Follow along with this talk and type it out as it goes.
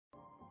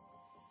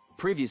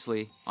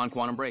Previously on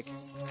Quantum Break.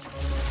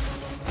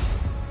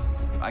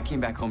 I came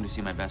back home to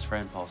see my best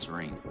friend, Paul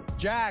Serene.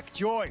 Jack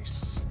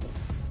Joyce,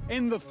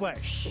 in the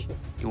flesh.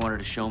 He wanted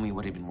to show me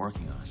what he'd been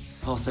working on.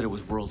 Paul said it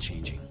was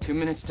world-changing. 2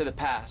 minutes to the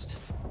past.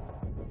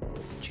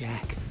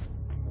 Jack.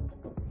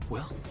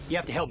 Will, you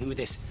have to help me with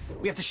this.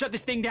 We have to shut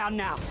this thing down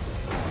now.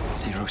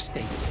 Zero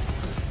state.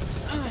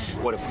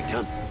 What have we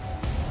done?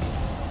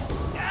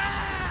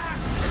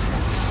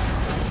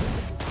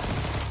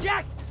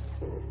 Jack!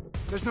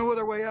 There's no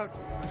other way out.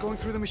 We're going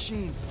through the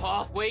machine.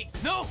 Paul, wait.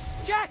 No!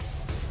 Jack!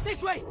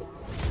 This way!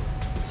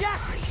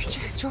 Jack! Are you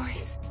Jack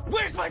Joyce?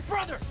 Where's my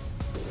brother?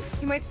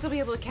 You might still be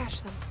able to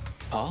catch them.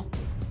 Paul?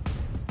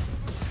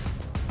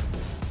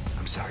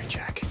 I'm sorry,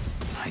 Jack.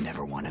 I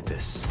never wanted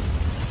this.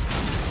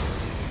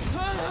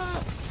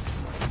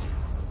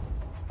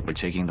 We're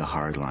taking the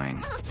hard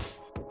line.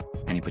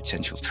 Any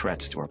potential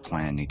threats to our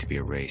plan need to be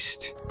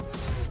erased.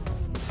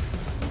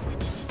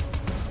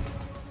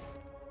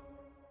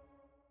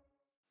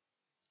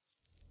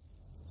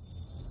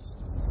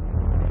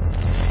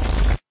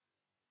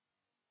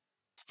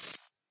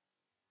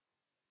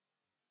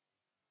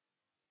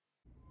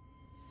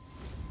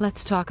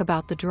 Let's talk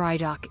about the dry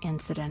dock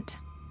incident.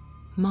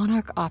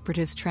 Monarch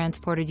operatives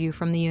transported you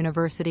from the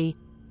university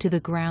to the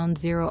Ground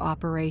Zero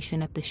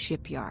operation at the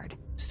shipyard.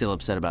 Still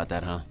upset about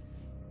that, huh?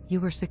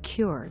 You were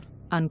secured,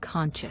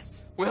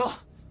 unconscious. Will?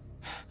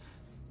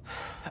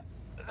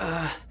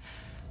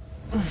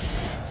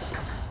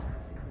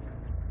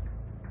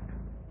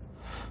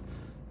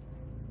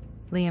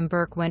 Liam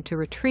Burke went to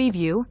retrieve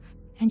you,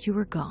 and you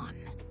were gone.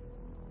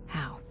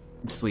 How?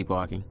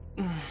 Sleepwalking.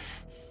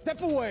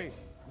 Step away,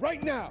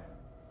 right now.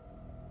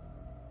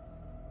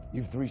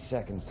 You've 3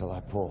 seconds till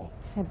I pull.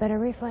 Have better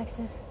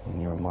reflexes.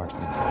 And you're a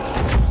marksman.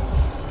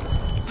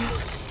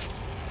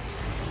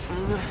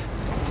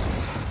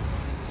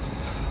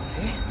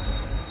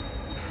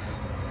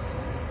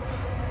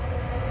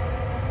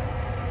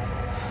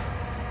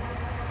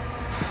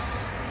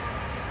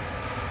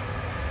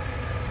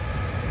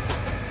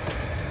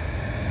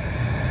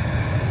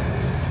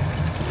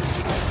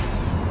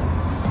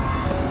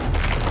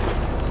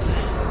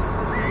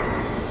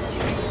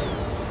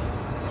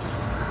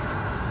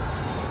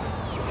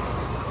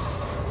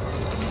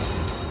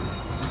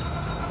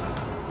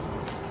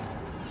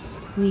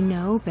 We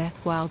know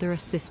Beth Wilder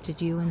assisted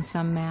you in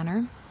some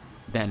manner.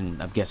 Then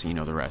I'm guessing you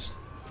know the rest.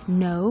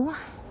 No,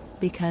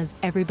 because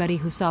everybody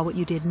who saw what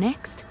you did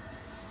next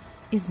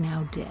is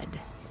now dead.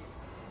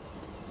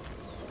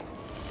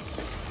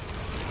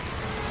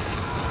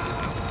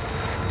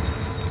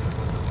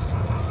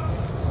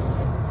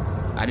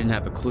 I didn't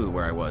have a clue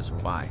where I was or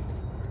why.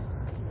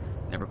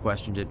 Never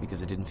questioned it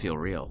because it didn't feel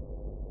real.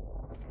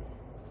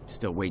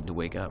 Still waiting to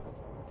wake up.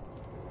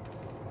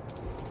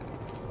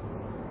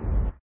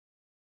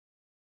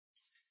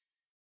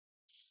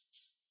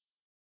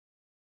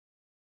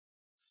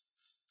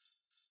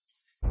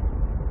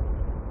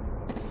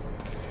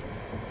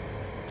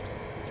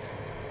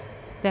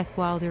 Beth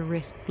Wilder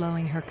risked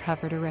blowing her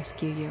cover to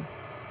rescue you.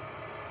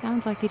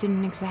 Sounds like you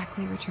didn't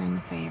exactly return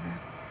the favor.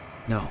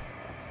 No,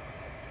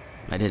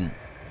 I didn't.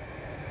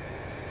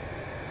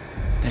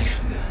 Thanks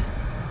for that,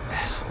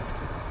 asshole.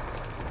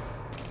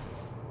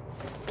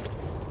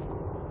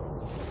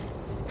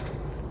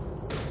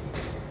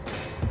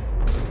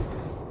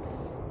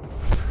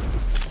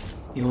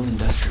 The old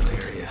industrial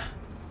area.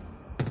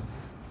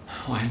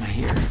 Why am I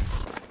here?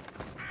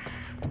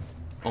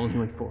 Only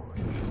way forward.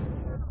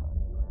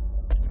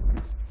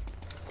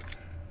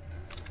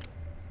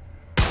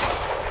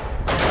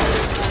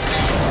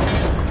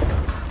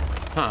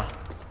 Huh.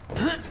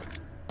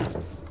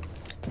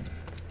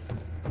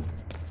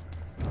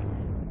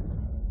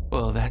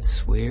 Well,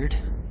 that's weird.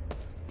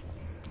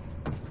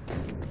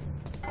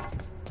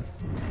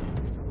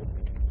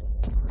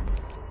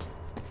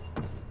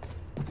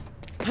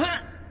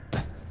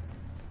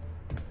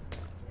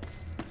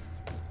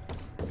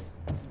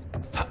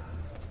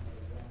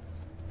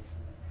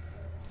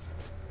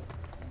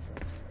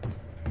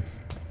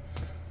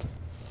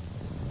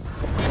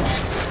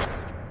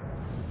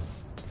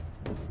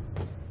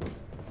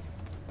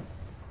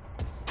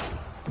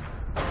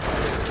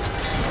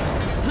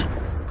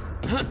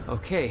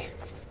 Okay,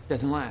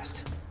 doesn't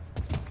last.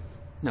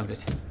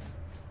 Noted.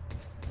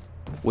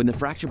 When the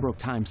fracture broke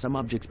time, some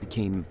objects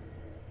became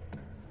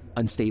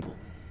unstable.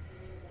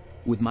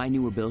 With my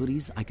new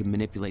abilities, I could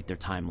manipulate their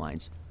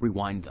timelines,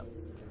 rewind them.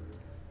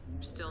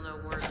 Still no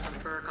word from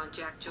Burke on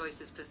Jack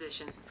Joyce's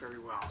position. Very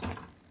well.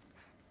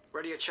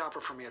 Ready a chopper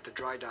for me at the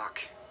dry dock.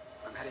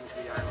 I'm heading to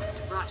the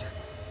island. Roger.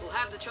 We'll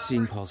have the chopper.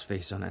 Seeing Paul's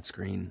face on that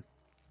screen,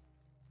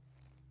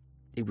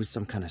 it was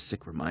some kind of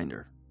sick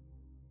reminder.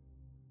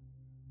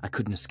 I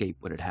couldn't escape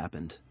what had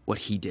happened, what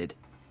he did.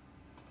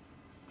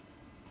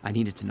 I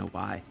needed to know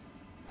why,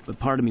 but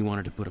part of me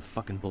wanted to put a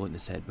fucking bullet in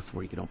his head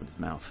before he could open his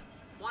mouth.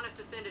 Want us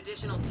to send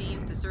additional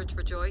teams to search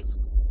for Joyce?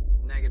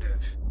 Negative.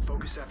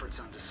 Focus efforts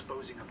on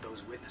disposing of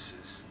those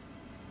witnesses.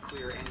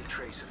 Clear any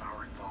trace of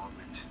our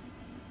involvement.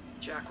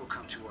 Jack will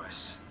come to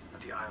us at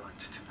the island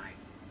tonight.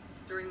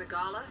 During the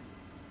gala?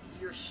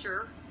 You're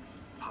sure?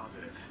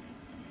 positive.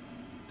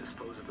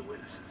 Dispose of the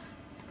witnesses.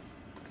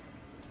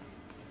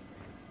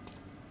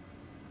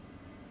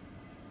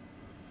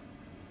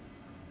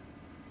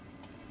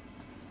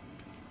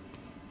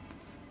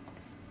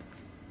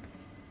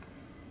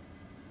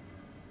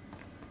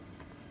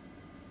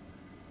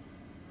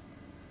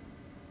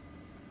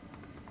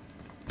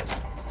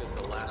 Is this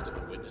the last of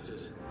the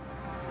witnesses?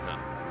 No.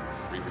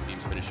 Reaper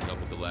team's finishing up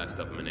with the last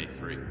of them in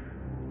A3.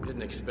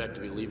 Didn't expect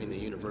to be leaving the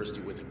university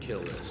with a kill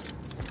list.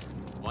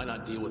 Why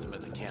not deal with them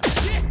at the campus?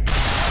 Shit!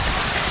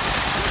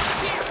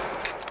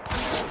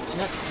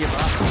 Just give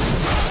up.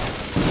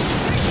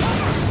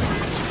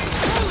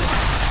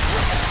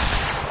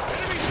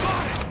 Enemy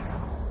spotted!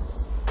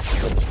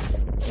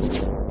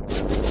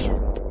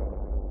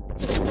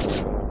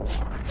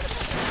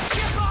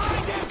 Get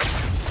behind him!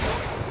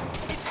 Joyce!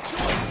 It's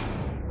Joyce!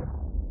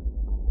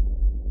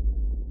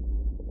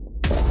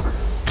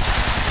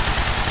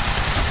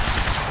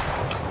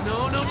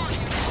 No, no.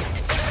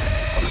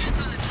 Hands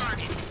on the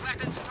target.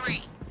 Weapons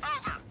free.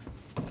 Over.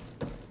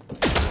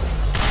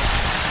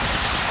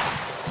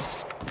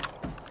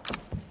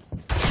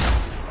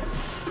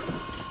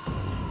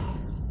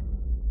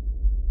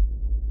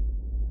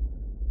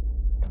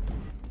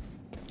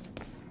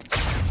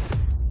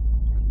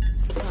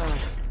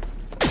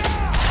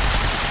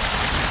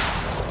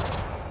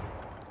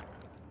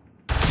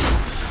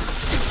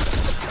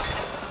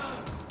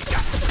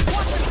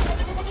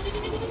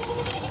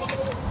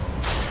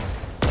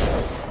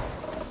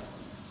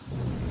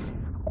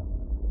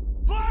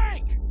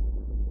 Flank!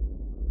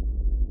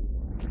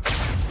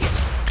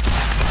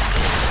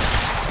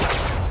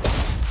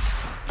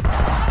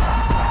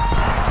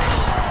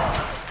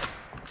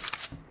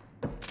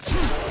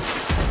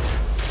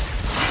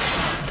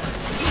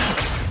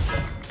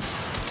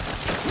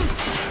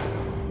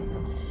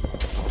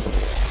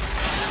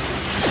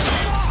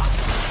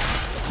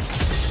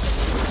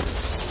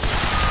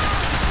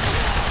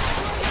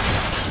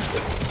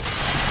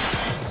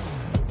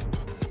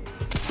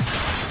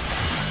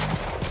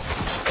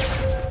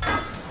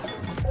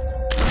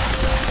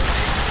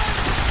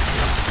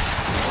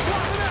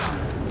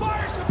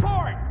 Fire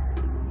support!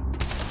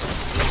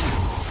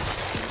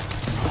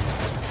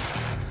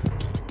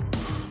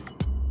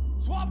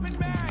 Swapping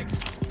mags!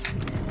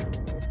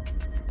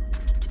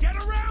 Get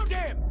around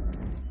him!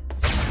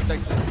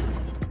 Thanks, sir.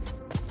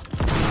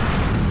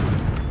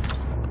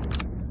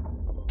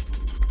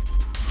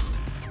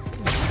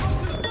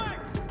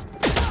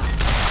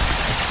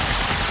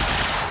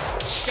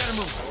 Gotta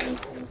move.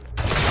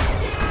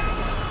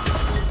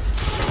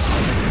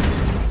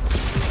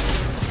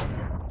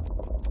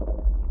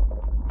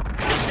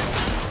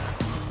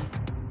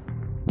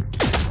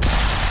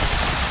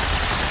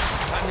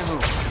 Time to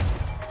move.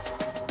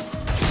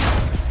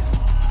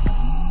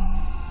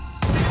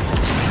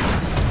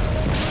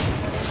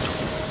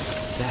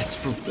 That's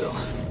Fruitville.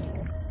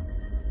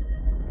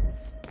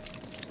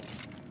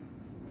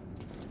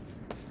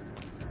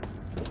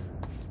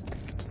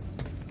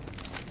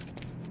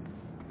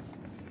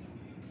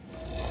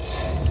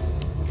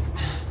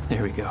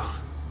 There we go.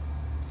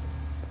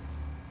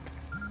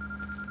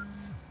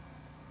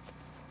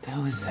 The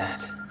hell is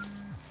that?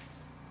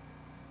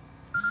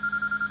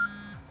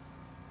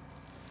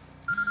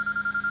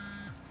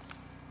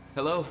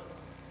 Hello?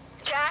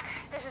 Jack,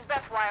 this is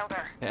Beth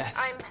Wilder. Beth?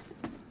 I'm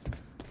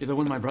You're the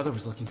one my brother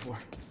was looking for.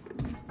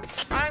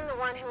 the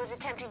one who was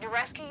attempting to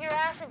rescue your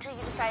ass until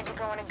you decided to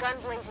go on a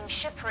gun-blazing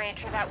ship parade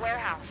through that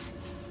warehouse.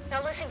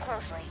 Now listen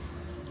closely.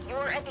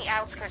 You're at the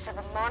outskirts of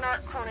a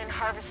Monarch Cronin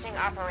harvesting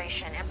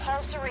operation, and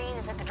Paul Serene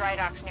is at the dry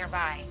docks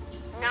nearby.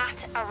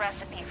 Not a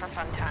recipe for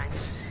fun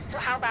times. So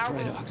how about...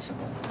 Dry docks.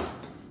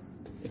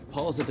 If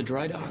Paul's at the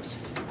dry docks,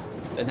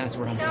 then that's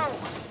where I'm No! going.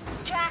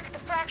 Jack, the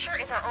fracture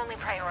is our only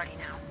priority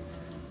now.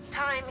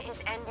 Time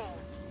is ending.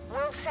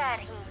 Will said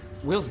he...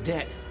 Will's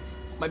dead.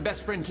 My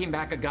best friend came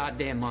back a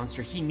goddamn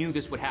monster. He knew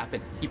this would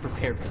happen. He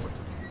prepared for it.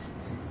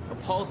 But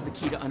Paul's the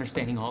key to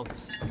understanding all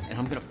this, and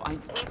I'm gonna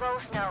find him. We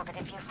both know that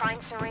if you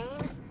find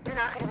Serene, you're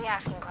not going to be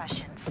asking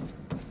questions.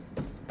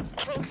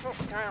 Think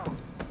this through.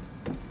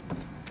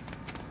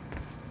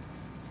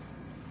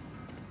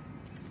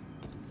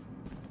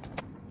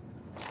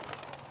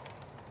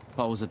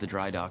 Paul was at the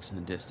dry docks in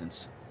the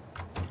distance.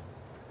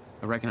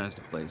 I recognized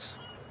the place.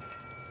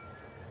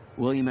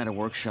 William had a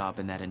workshop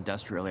in that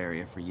industrial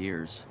area for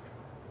years.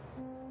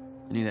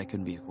 I knew that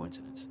couldn't be a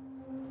coincidence.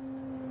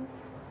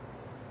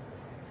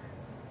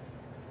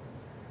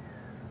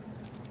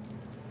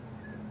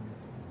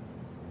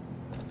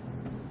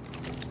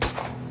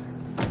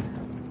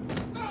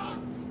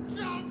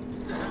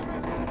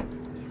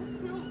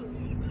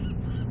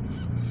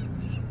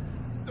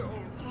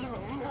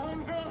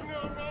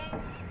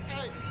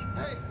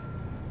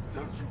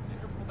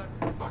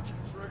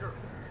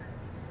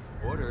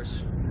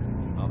 Orders.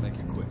 I'll make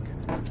it quick.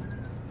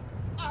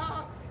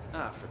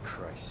 For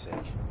Christ's sake.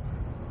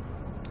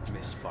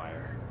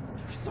 Misfire.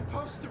 You're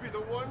supposed to be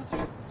the ones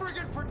who's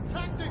friggin'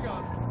 protecting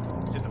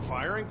us! Is it the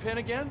firing pin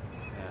again?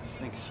 Yeah, I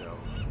think so.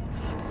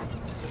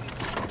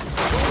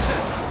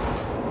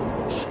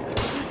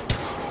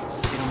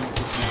 They don't make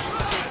this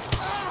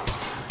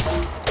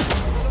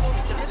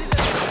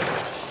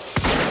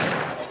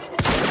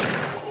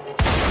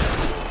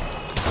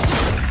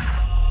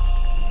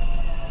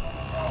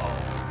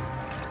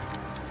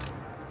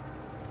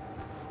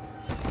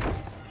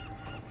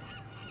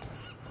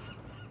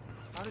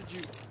How did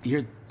you...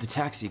 You're the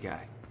taxi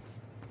guy.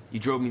 You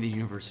drove me to the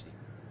university.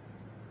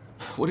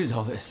 What is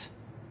all this?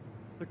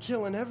 They're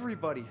killing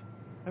everybody.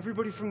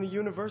 Everybody from the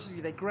university.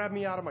 They grabbed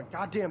me out of my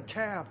goddamn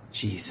cab.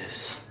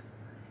 Jesus.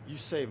 You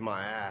saved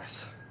my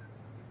ass.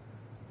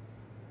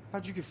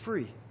 How'd you get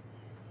free?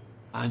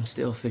 I'm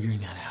still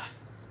figuring that out.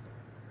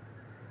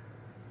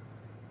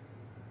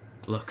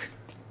 Look,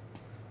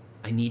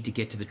 I need to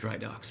get to the dry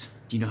docks.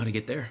 Do you know how to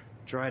get there?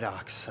 Dry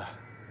docks.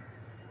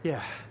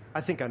 Yeah,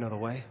 I think I know the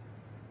way.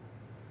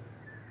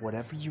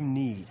 Whatever you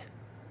need,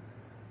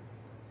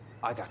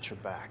 I got your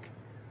back.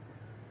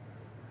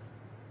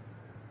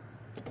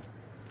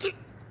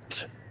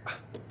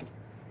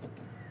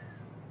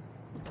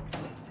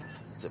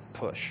 It's a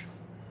push.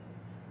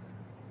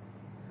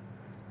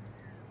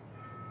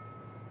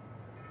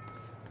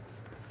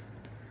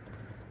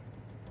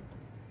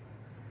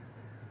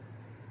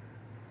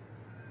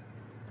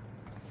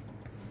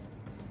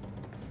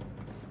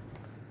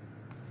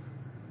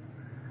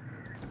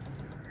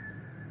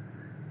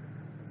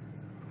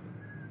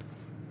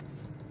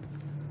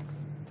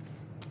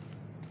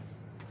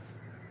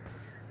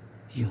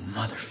 You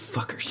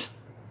motherfuckers.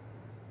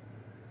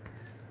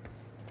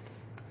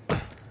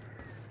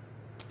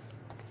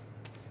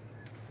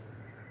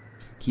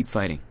 Keep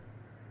fighting.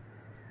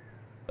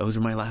 Those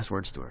were my last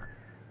words to her.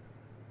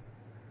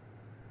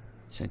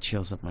 Sent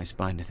chills up my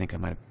spine to think I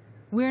might have...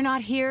 We're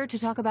not here to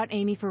talk about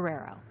Amy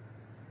Ferrero.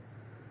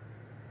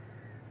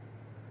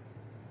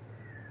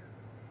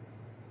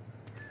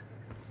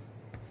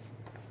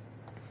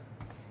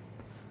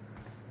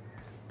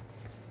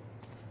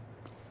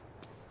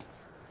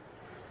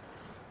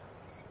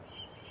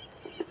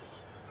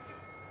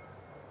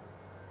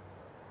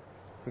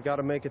 We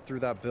gotta make it through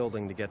that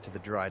building to get to the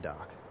dry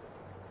dock.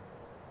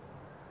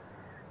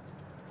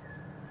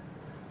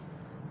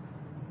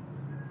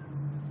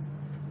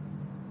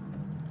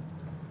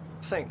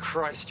 Thank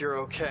Christ you're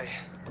okay.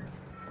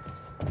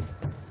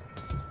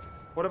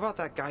 What about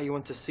that guy you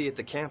went to see at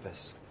the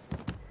campus?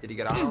 Did he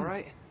get out all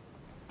right?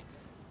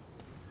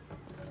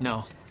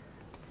 No.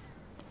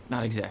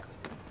 Not exactly.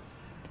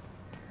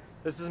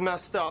 This is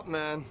messed up,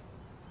 man.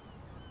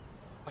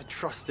 I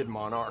trusted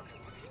Monarch.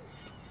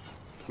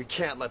 We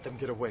can't let them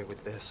get away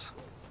with this.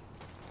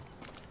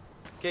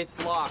 Gate's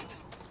locked.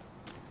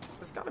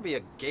 There's gotta be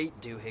a gate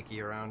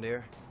doohickey around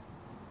here.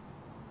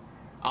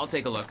 I'll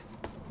take a look.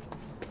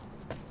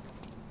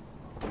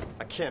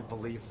 I can't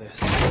believe this.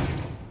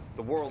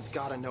 The world's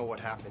gotta know what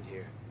happened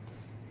here.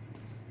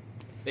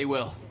 They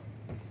will.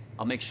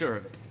 I'll make sure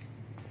of it.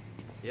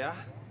 Yeah?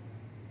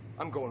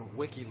 I'm going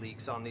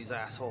WikiLeaks on these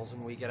assholes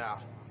when we get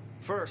out.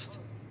 First,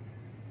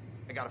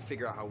 I gotta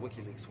figure out how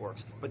WikiLeaks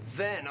works. But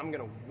then I'm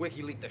gonna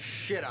WikiLeak the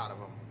shit out of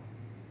them.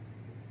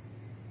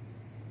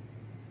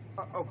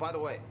 Oh, by the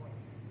way,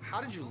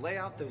 how did you lay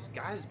out those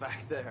guys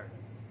back there?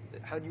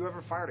 Had you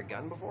ever fired a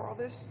gun before all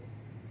this?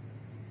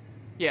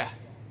 Yeah,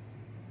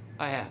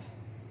 I have.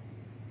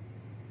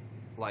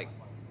 Like,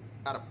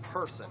 at a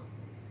person?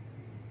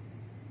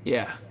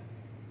 Yeah.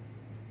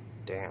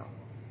 Damn.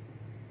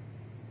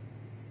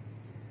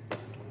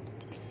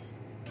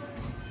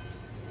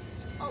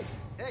 Oh,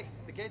 hey,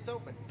 the gate's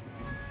open.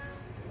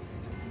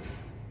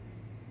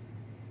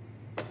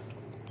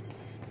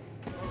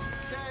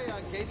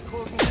 Okay, gate's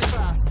closing too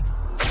fast.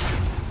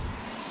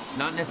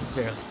 Not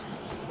necessarily.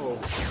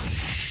 Oh,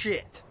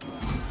 shit.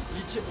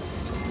 You just...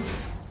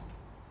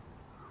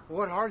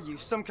 What are you,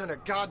 some kind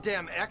of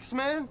goddamn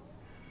X-Man?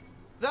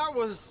 That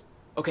was...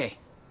 Okay.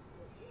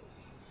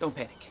 Don't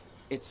panic.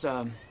 It's,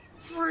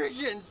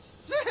 friggin'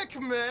 sick,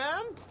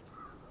 man!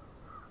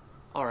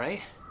 all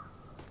right.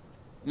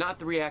 Not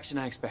the reaction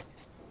I expected.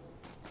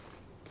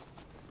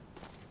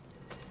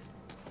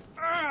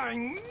 I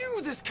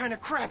knew this kind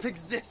of crap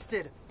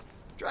existed!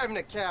 Driving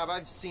a cab,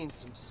 I've seen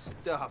some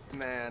stuff,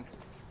 man.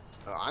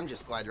 I'm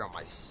just glad you're on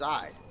my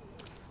side.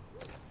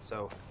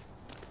 So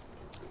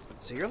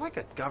you're like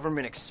a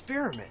government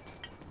experiment.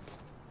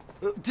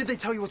 Did they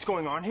tell you what's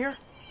going on here?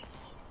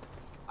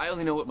 I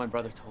only know what my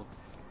brother told me.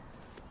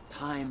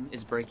 Time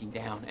is breaking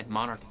down, and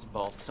Monarch is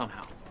involved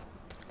somehow.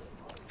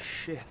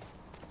 Shit.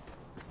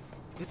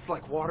 It's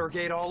like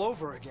Watergate all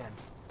over again.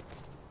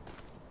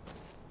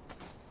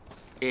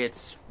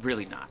 It's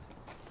really not.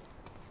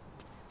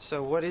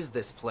 So what is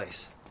this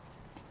place?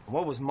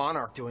 What was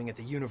Monarch doing at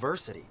the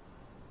university?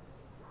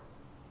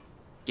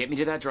 Get me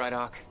to that dry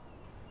dock,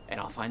 and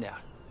I'll find out.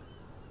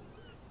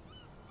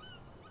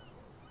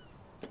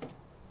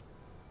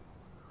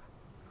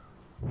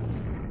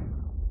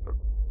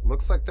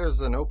 Looks like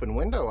there's an open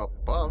window up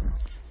above.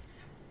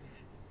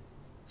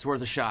 It's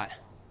worth a shot.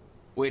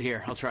 Wait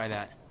here, I'll try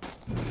that.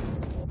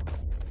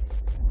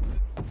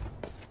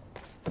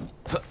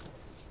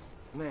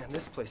 Man,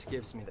 this place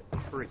gives me the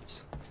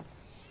creeps.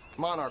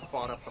 Monarch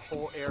bought up the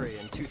whole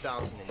area in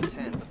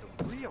 2010, but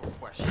the real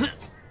question is,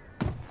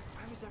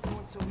 why was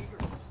everyone so eager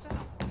to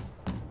sell?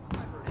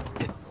 I've heard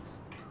everything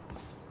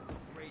from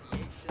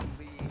radiation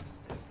leaks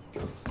to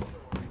ghost stories.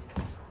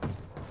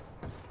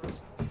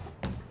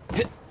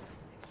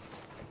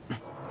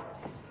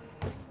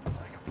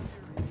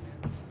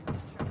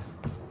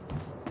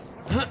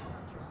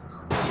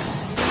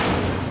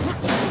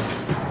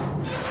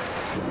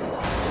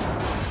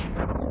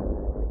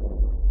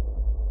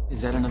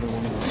 Is that another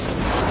one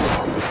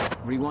of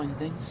those rewind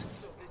things?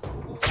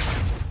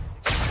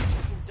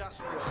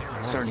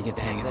 I'm starting to get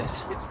the hang of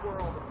this. It's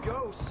where all the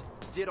ghosts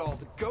did all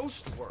the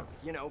ghost work.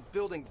 You know,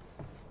 building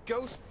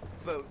ghost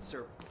boats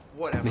or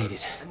whatever. Made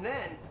it. And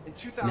then, in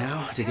 2010...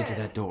 Now, to get to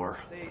that door.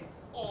 They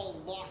all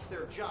lost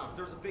their jobs.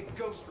 There was a big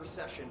ghost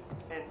recession.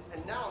 And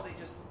now they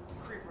just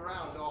creep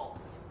around all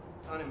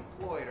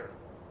unemployed or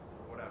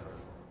whatever.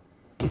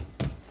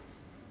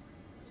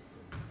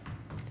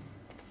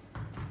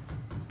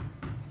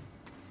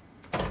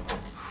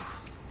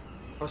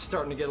 I was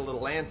starting to get a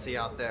little antsy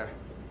out there.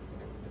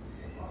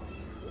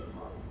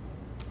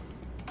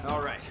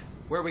 All right,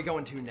 where are we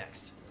going to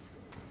next?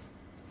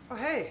 Oh,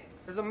 hey,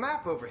 there's a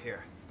map over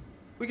here.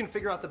 We can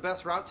figure out the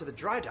best route to the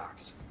dry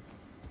docks.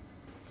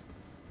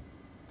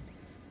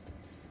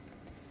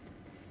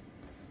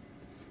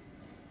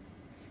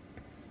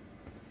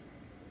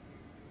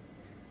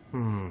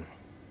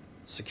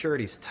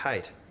 Security's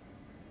tight.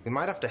 We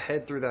might have to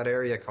head through that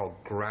area called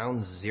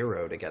Ground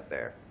Zero to get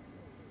there.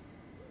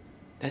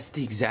 That's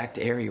the exact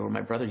area where my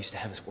brother used to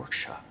have his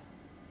workshop.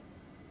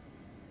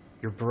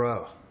 Your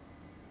bro.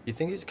 You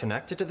think he's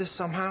connected to this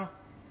somehow?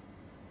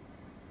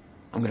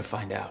 I'm gonna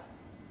find out.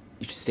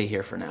 You should stay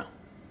here for now.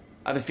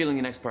 I have a feeling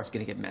the next part's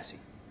gonna get messy.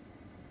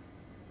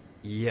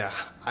 Yeah,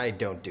 I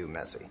don't do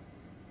messy.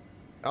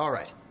 All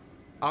right.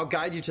 I'll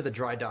guide you to the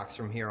dry docks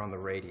from here on the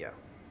radio.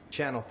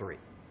 Channel 3.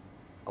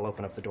 I'll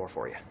open up the door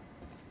for you.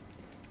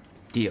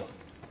 Deal.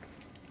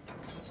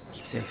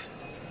 Keep safe.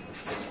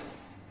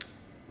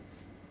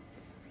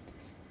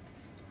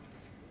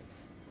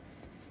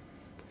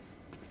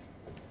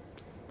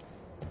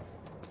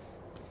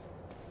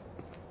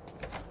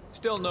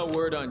 Still no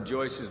word on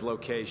Joyce's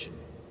location.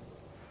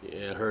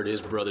 Yeah, I heard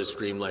his brother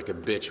scream like a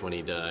bitch when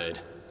he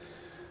died.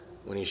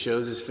 When he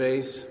shows his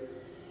face,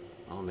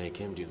 I'll make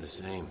him do the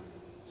same.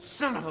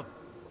 Son of a...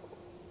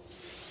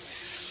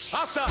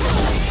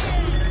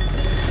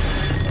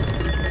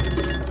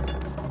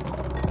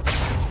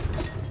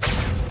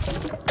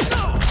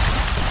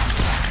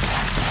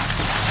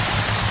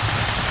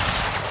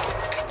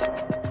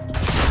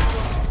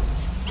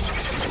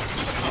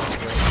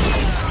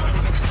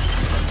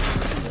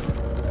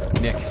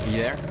 Nick, are you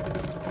there?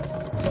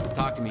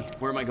 Talk to me.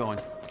 Where am I going?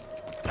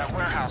 That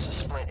warehouse is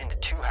split into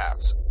 2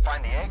 halves.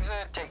 Find the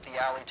exit, take the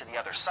alley to the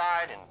other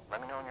side, and let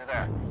me know when you're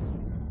there.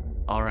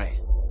 All right.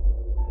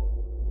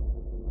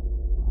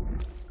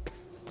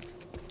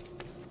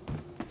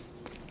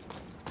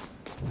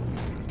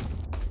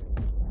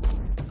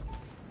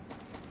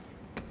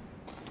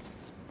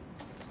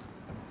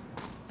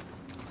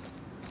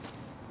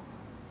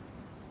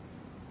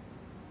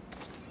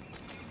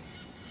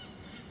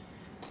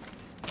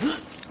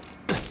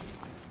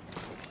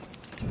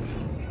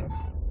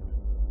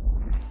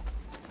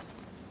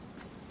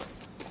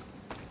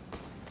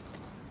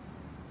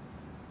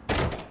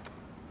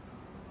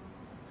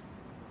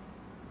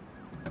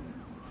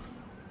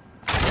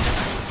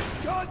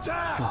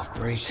 Oh,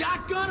 great.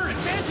 Shotgunner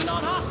advancing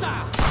on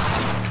hostile!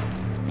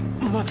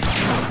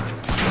 Motherfucker.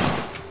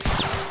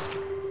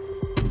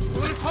 You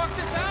wanna talk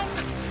this out?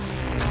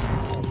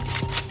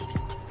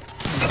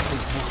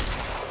 Please no.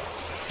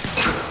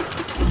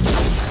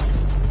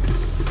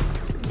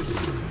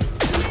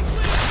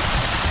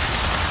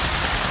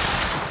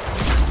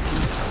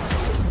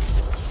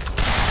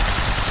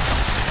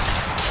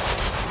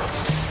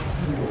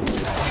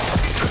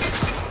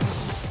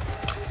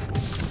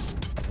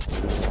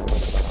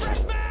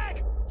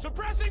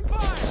 Suppressing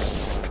fire!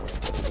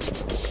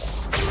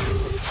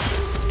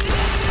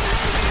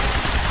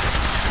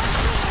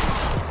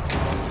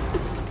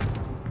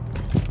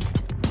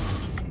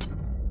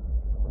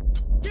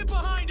 Get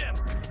behind him!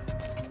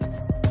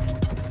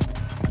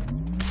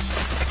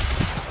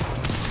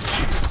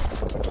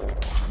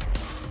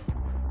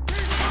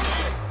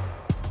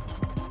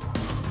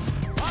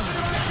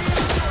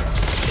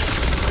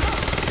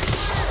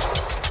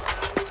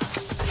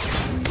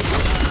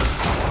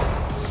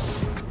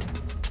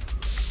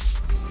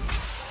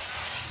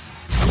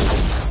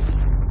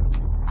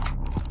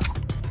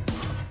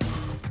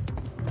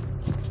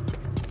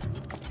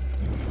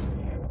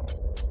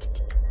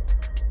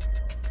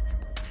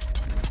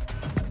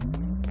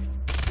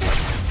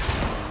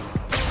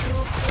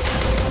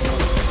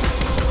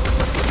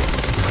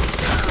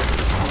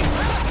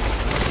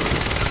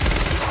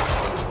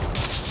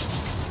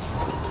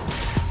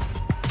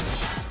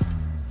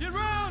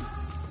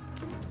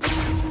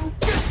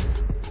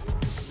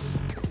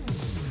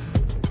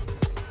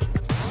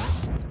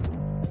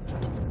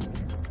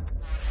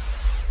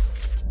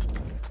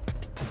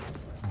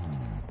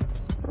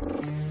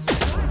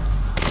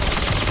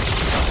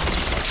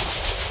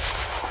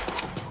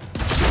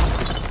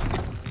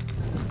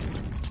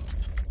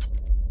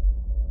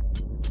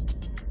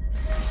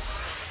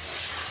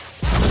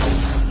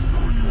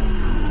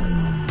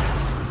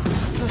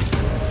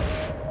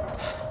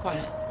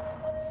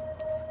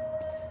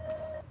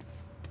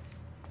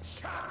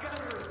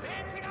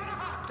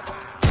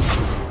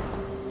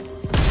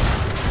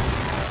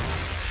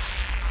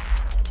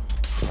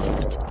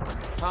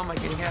 How am I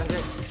getting out of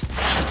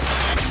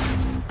this?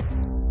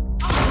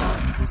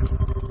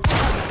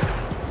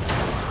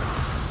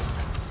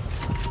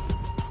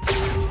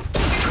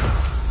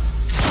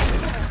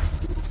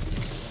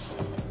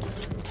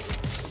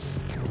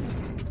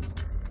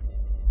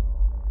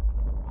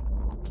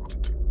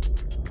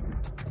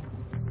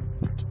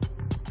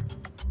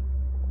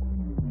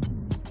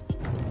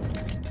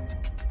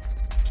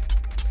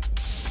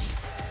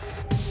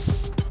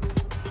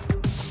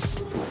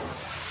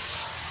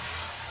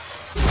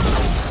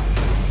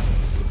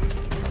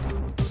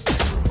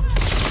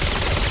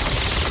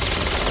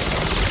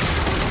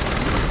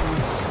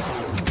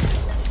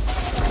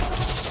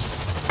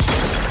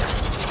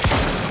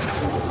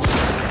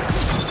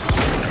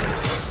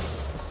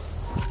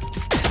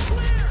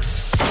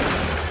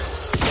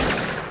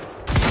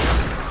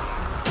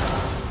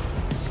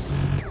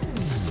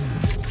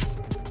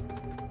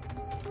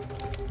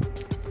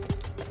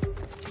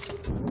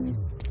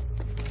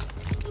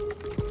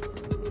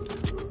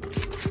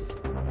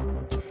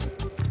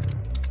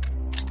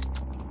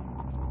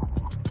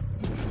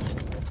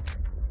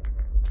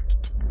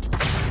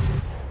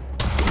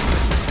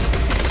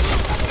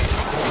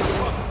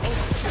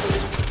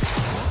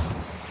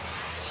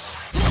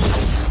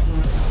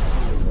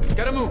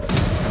 Gotta move.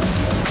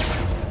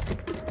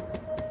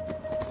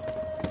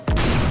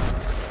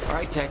 All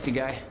right, taxi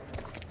guy.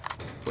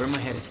 Where am I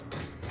headed?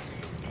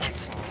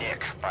 It's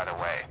Nick, by the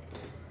way.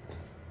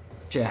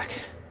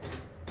 Jack.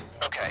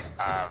 Okay,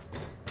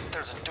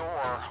 there's a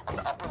door on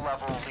the upper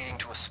level leading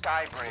to a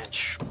sky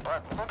bridge,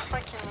 but looks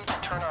like you need to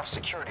turn off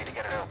security to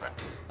get it open.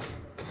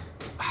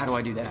 How do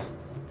I do that?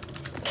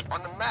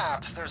 On the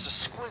map, there's a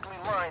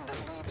squiggly line that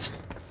leads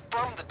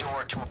from the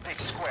door to a big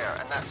square,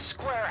 and that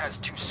square has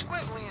two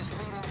squigglies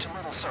leading to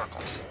little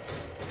circles.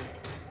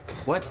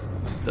 What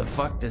the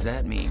fuck does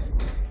that mean?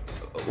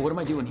 What am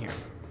I doing here?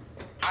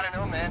 I don't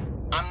know, man.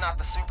 I'm not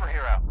the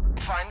superhero.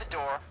 Find the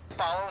door,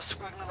 follow a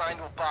squiggly line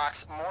to a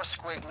box, more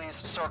squigglies,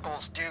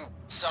 circles, do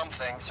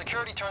something.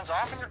 Security turns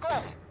off and you're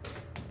golden.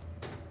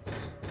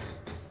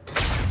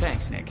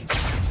 Thanks, Nick.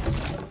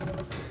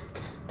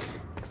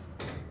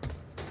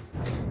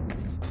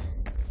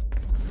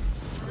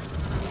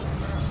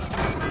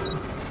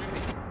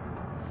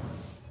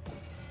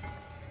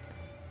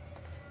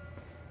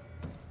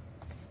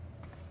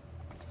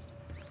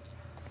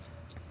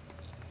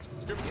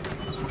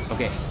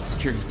 Okay,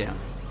 security's down.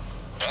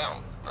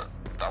 Damn,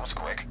 that was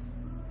quick.